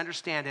study it and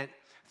understand it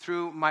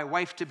through my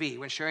wife-to-be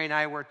when Sherry and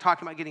I were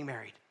talking about getting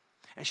married.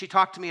 And she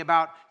talked to me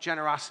about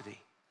generosity.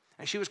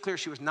 And she was clear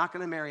she was not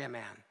going to marry a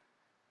man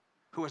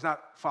who was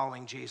not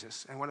following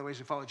Jesus. And one of the ways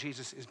we follow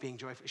Jesus is being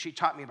joyful. She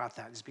taught me about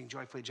that, is being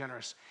joyfully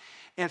generous.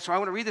 And so I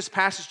want to read this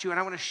passage to you, and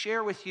I want to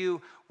share with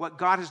you what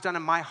God has done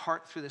in my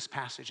heart through this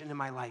passage and in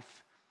my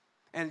life.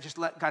 And just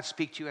let God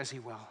speak to you as he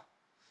will.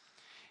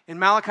 In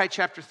Malachi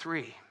chapter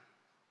 3,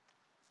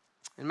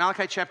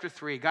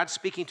 God's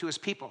speaking to his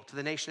people, to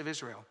the nation of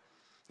Israel,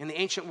 in the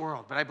ancient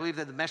world. But I believe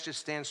that the message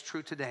stands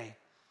true today.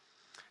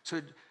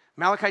 So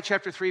Malachi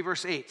chapter 3,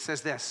 verse 8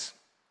 says this: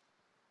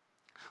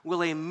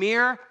 will a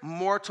mere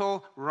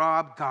mortal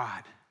rob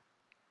God?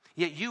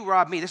 Yet you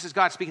rob me. This is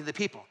God speaking to the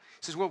people.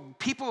 He says, well,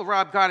 people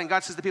rob God, and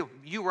God says to the people,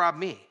 you rob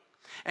me.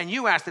 And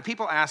the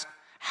people ask,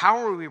 how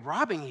are we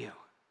robbing you?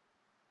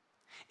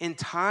 In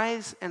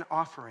tithes and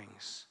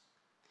offerings,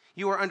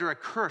 you are under a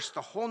curse,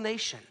 the whole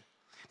nation,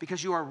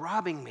 because you are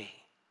robbing me.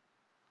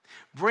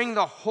 Bring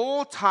the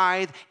whole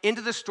tithe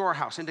into the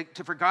storehouse,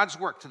 for God's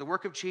work, to the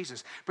work of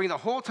Jesus. Bring the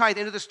whole tithe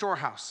into the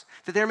storehouse,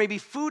 that there may be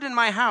food in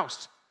my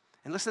house.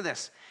 And listen to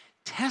this.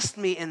 Test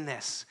me in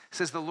this,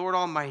 says the Lord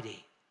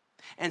Almighty,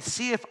 and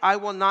see if I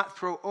will not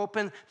throw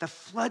open the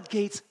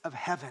floodgates of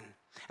heaven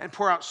and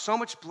pour out so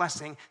much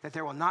blessing that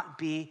there will not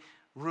be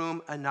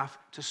room enough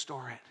to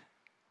store it.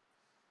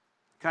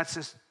 God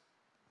says,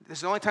 this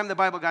is the only time in the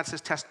Bible God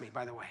says, test me,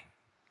 by the way.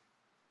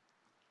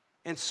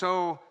 And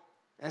so,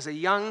 as a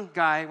young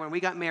guy, when we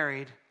got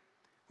married,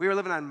 we were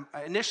living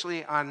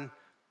initially on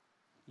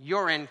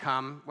your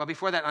income. Well,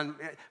 before that,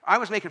 I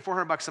was making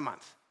 $400 a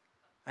month.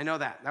 I know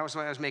that. That was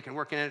what I was making,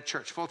 working in a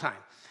church full time.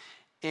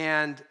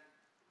 And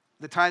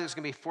the tithe was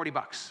going to be $40.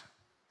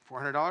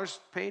 $400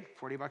 paid,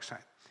 $40 tithe.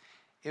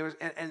 It was,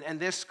 and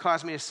this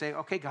caused me to say,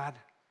 okay, God.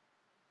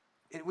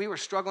 We were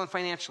struggling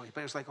financially,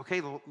 but it was like,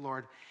 okay,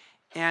 Lord.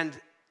 And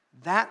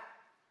that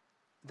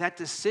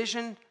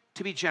decision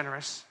to be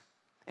generous,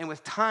 and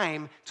with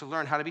time to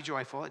learn how to be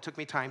joyful, it took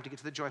me time to get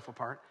to the joyful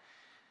part,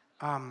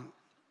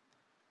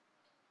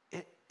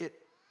 it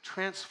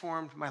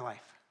transformed my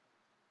life.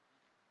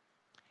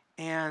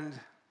 And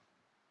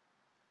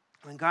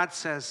when God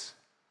says,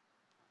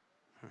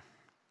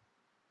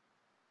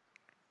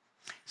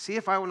 see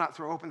if I will not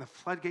throw open the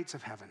floodgates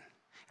of heaven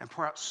and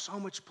pour out so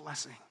much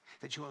blessing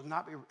that you will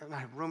not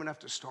have room enough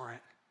to store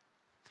it.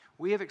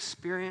 We have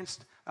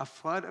experienced a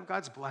flood of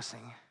God's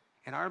blessing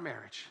in our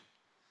marriage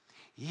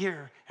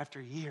year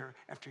after year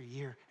after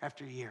year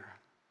after year.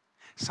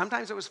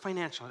 Sometimes it was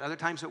financial, and other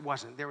times it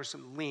wasn't. There were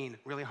some lean,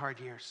 really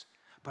hard years,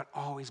 but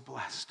always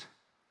blessed.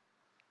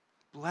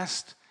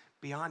 Blessed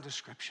beyond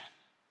description.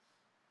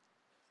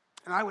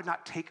 And I would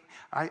not take,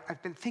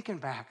 I've been thinking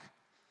back,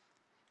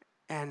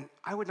 and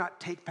I would not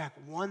take back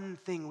one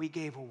thing we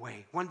gave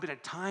away, one bit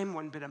of time,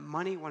 one bit of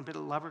money, one bit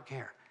of love or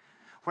care.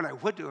 What I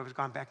would do is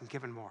gone back and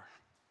given more.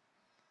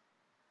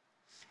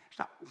 There's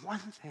not one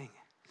thing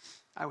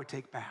I would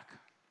take back,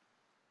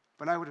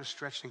 but I would have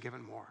stretched and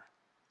given more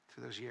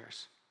through those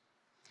years.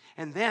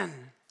 And then,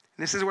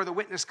 this is where the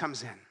witness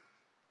comes in.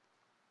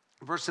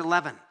 Verse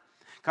 11,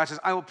 God says,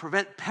 I will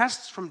prevent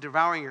pests from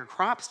devouring your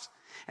crops,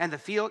 and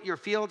your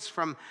fields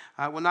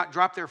will not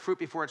drop their fruit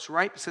before it's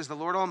ripe, says the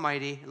Lord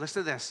Almighty.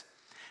 Listen to this.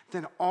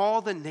 Then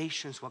all the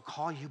nations will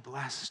call you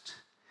blessed,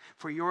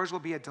 for yours will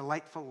be a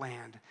delightful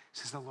land,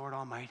 says the Lord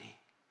Almighty.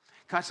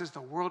 God says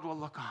the world will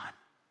look on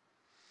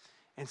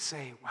and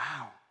say,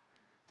 wow,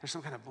 there's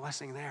some kind of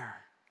blessing there.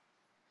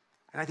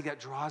 And I think that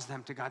draws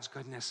them to God's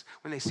goodness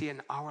when they see it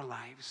in our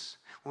lives,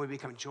 when we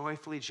become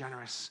joyfully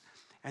generous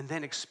and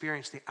then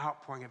experience the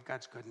outpouring of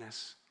God's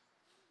goodness.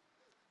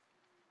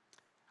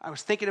 I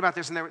was thinking about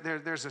this, and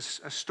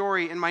there's a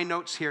story in my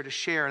notes here to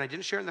share, and I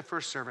didn't share it in the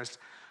first service,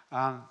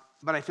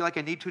 but I feel like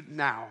I need to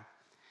now,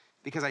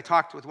 because I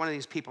talked with one of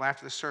these people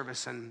after the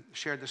service and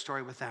shared the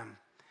story with them.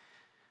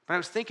 But I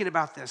was thinking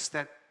about this,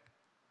 that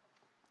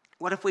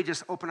what if we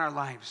just open our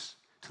lives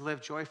to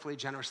live joyfully,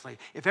 generously?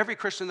 If every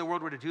Christian in the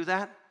world were to do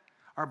that,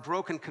 our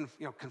broken,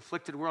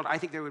 conflicted world, I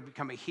think there would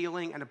become a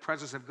healing and a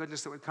presence of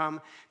goodness that would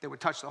come that would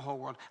touch the whole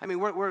world. I mean,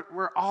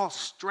 we're all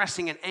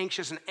stressing and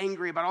anxious and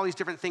angry about all these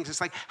different things. It's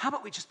like, how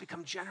about we just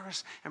become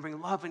generous and bring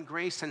love and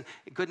grace and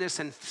goodness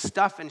and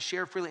stuff and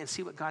share freely and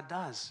see what God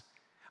does?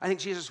 I think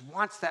Jesus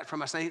wants that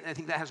from us. I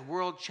think that has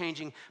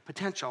world-changing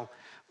potential.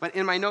 But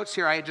in my notes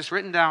here, I had just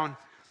written down,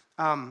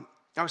 I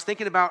was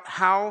thinking about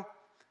how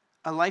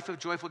a life of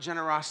joyful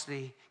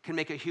generosity can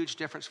make a huge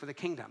difference for the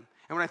kingdom.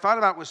 And what I thought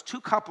about was two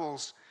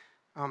couples.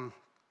 I'm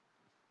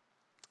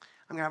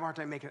going to have a hard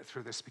time making it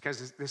through this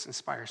because this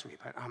inspires me.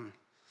 But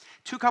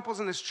two couples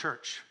in this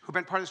church who've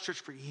been part of this church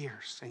for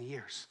years and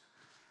years.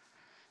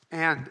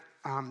 And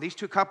these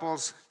two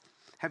couples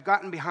have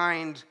gotten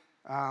behind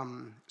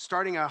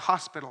starting a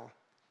hospital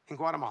in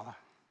Guatemala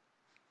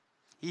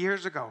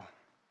years ago.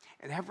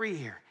 And every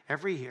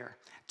year,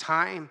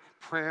 time,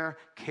 prayer,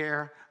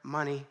 care,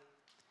 money,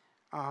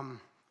 and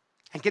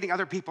getting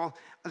other people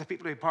to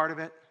be part of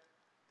it.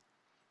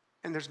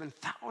 And there's been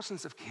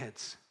thousands of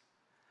kids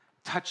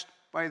touched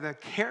by the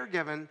care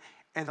given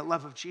and the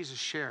love of Jesus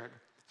shared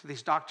to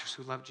these doctors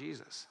who love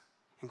Jesus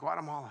in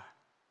Guatemala.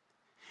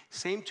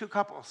 Same two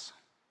couples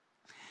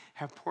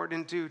have poured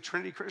into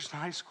Trinity Christian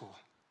High School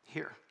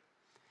here.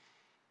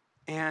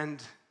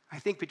 And I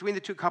think between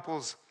the two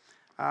couples,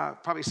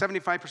 probably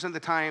 75% of the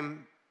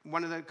time,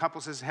 one of the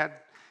couples has had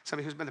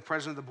somebody who's been the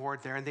president of the board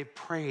there, and they've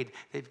prayed,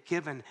 they've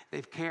given,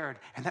 they've cared,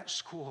 and that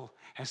school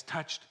has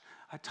touched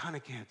a ton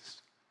of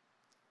kids.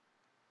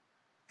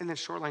 And then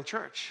Shoreline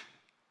Church,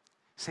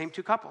 same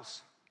two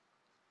couples,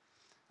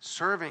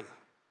 serving,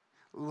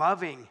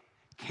 loving,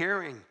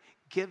 caring,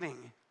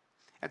 giving,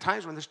 at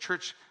times when this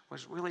church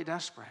was really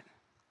desperate.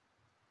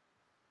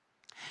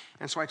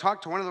 And so I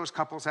talked to one of those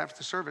couples after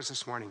the service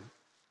this morning.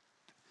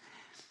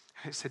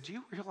 I said, do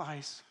you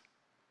realize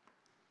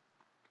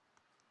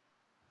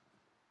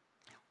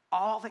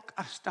all that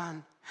God has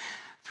done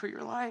through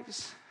your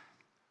lives,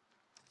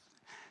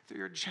 through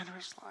your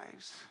generous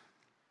lives?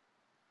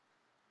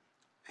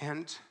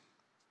 And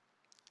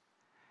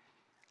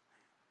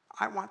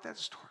I want that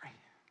story.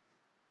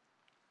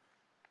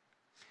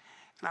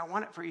 And I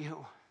want it for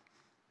you.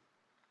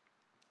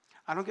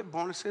 I don't get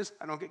bonuses.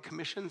 I don't get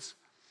commissions.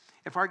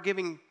 If our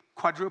giving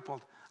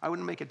quadrupled, I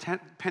wouldn't make a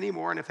penny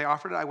more, and if they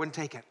offered it, I wouldn't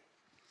take it.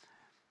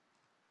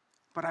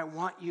 But I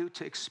want you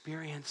to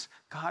experience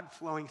God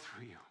flowing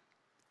through you.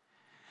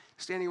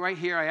 Standing right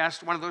here, I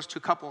asked one of those two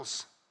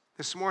couples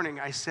this morning,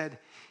 I said,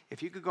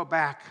 if you could go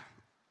back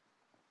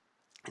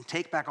and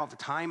take back all the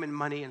time and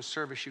money and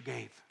service you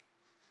gave,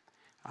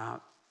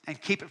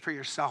 and keep it for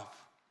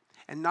yourself,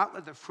 and not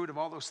let the fruit of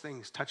all those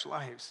things touch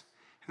lives.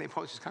 And they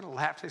both just kind of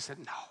laughed. They said,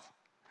 no,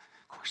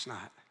 of course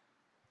not.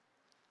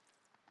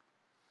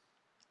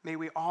 May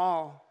we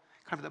all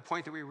come to the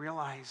point that we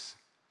realize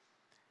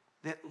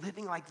that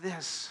living like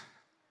this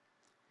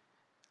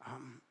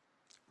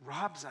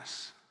robs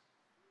us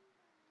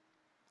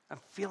of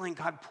feeling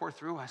God pour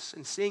through us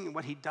and seeing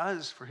what he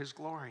does for his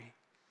glory.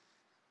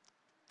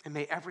 And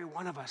may every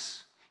one of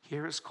us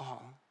hear his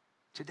call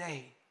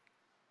today.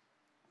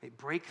 May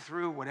break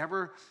through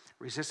whatever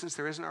resistance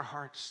there is in our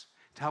hearts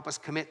to help us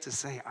commit to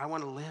say, I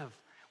want to live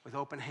with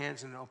open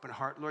hands and an open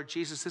heart. Lord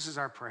Jesus, this is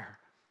our prayer.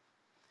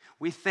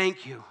 We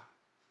thank you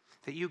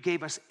that you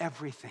gave us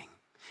everything.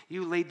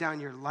 You laid down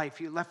your life.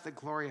 You left the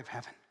glory of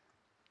heaven.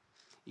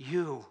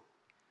 You,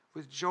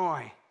 with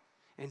joy,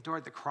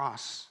 endured the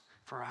cross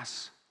for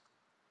us.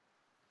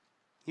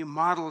 You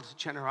modeled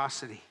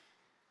generosity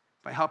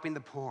by helping the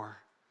poor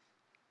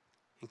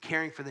and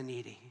caring for the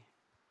needy.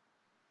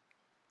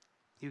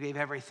 You gave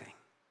everything.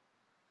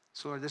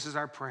 So, Lord, this is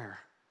our prayer.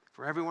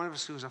 For every one of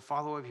us who is a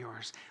follower of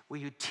yours, will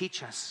you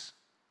teach us,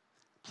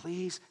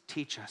 please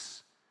teach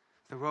us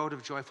the road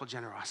of joyful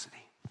generosity.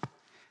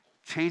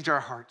 Change our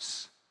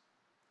hearts.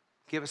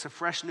 Give us a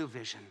fresh new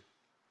vision.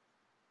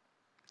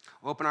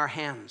 Open our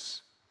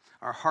hands,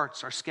 our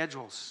hearts, our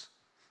schedules.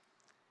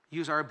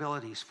 Use our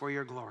abilities for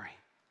your glory.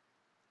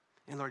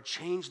 And Lord,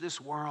 change this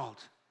world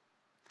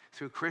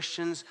through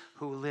Christians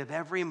who live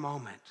every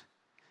moment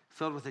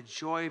filled with the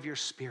joy of your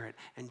Spirit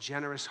and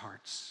generous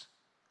hearts,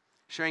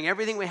 sharing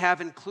everything we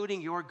have,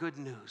 including your good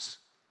news,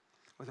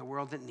 with a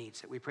world that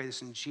needs it. We pray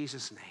this in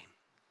Jesus' name.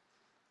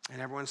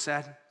 And everyone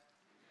said,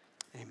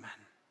 amen.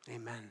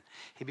 Amen.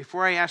 Hey,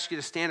 before I ask you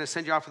to stand and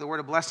send you off with a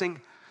word of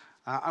blessing,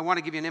 I want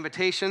to give you an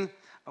invitation.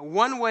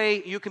 One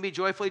way you can be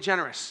joyfully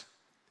generous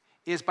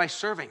is by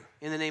serving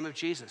in the name of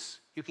Jesus.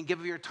 You can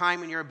give of your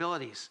time and your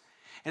abilities.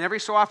 And every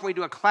so often we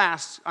do a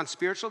class on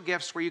spiritual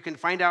gifts where you can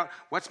find out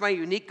what's my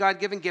unique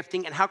God-given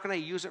gifting and how can I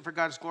use it for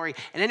God's glory.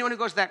 And anyone who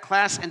goes to that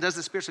class and does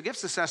the spiritual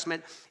gifts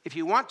assessment, if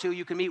you want to,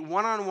 you can meet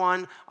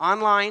one-on-one,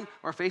 online,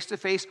 or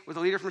face-to-face with a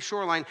leader from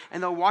Shoreline,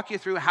 and they'll walk you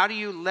through how do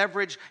you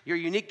leverage your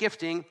unique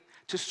gifting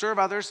to serve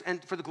others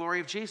and for the glory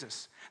of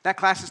Jesus. That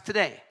class is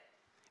today.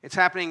 It's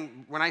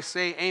happening when I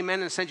say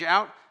amen and send you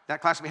out. That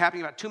class will be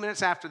happening about 2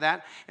 minutes after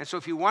that. And so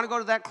if you want to go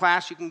to that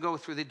class, you can go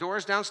through the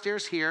doors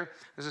downstairs here.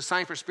 There's a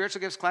sign for spiritual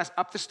gifts class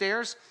up the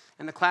stairs,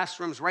 and the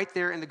classroom's right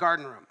there in the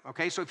garden room.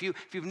 Okay, so if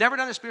you've never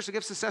done a spiritual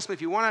gifts assessment,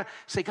 if you want to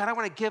say, God, I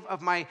want to give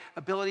of my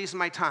abilities and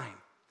my time,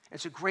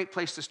 it's a great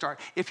place to start.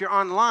 If you're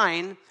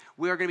online,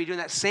 we are going to be doing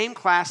that same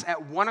class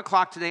at 1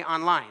 o'clock today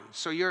online.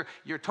 So you're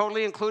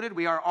totally included.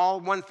 We are all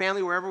one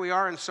family wherever we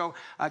are. And so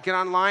get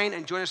online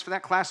and join us for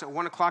that class at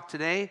 1 o'clock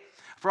today.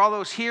 For all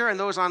those here and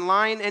those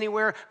online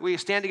anywhere, will you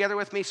stand together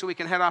with me so we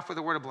can head off with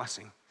a word of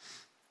blessing?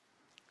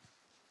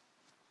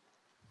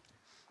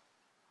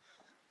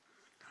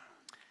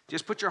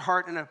 Just put your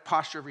heart in a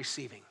posture of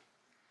receiving.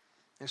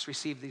 Just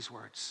receive these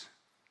words.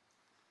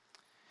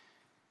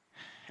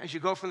 As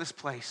you go from this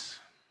place,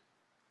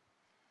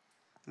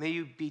 may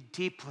you be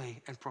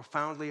deeply and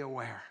profoundly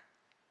aware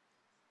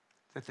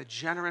that the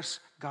generous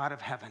God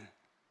of heaven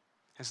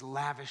has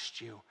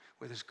lavished you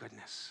with his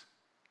goodness.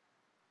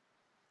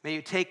 May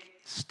you take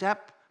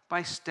step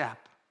by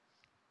step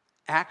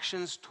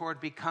actions toward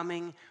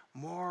becoming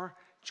more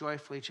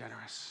joyfully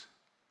generous.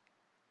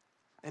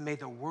 And may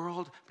the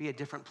world be a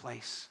different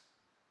place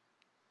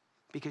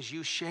because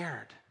you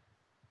shared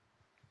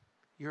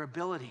your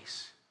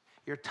abilities,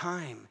 your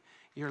time,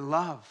 your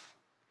love,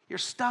 your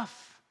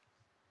stuff,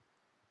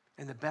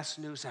 and the best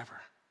news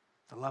ever,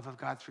 the love of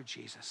God through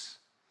Jesus.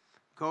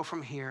 Go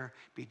from here,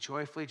 be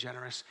joyfully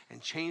generous,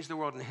 and change the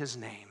world in his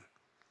name.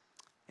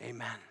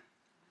 Amen.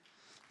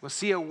 We'll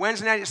see you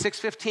Wednesday night at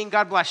 6:15.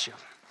 God bless you.